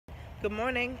Good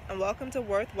morning and welcome to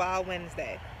Worthwhile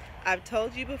Wednesday. I've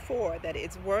told you before that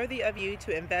it's worthy of you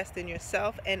to invest in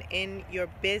yourself and in your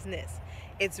business.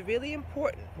 It's really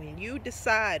important when you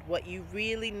decide what you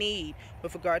really need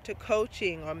with regard to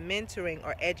coaching or mentoring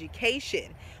or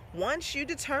education. Once you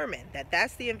determine that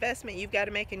that's the investment you've got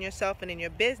to make in yourself and in your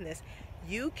business,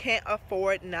 you can't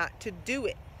afford not to do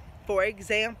it. For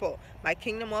example, my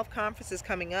Kingdom Wealth Conference is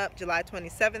coming up July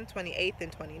 27th, 28th,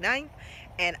 and 29th,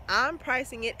 and I'm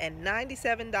pricing it at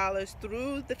 $97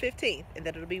 through the 15th, and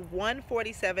then it'll be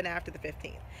 $147 after the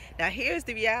 15th. Now, here's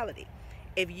the reality.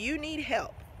 If you need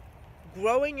help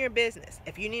growing your business,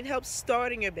 if you need help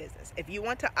starting your business, if you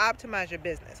want to optimize your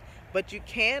business, but you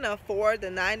can't afford the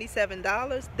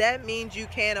 $97, that means you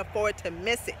can't afford to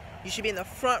miss it. You should be in the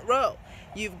front row.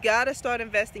 You've got to start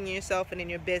investing in yourself and in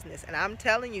your business. And I'm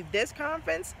telling you, this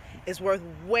conference is worth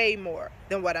way more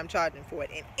than what I'm charging for it.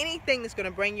 And anything that's going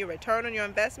to bring you a return on your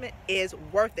investment is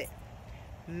worth it.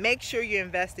 Make sure you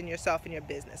invest in yourself and your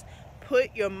business.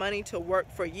 Put your money to work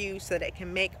for you so that it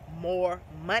can make more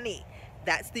money.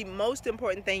 That's the most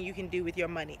important thing you can do with your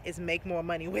money, is make more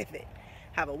money with it.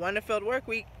 Have a wonderful work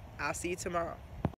week. I'll see you tomorrow.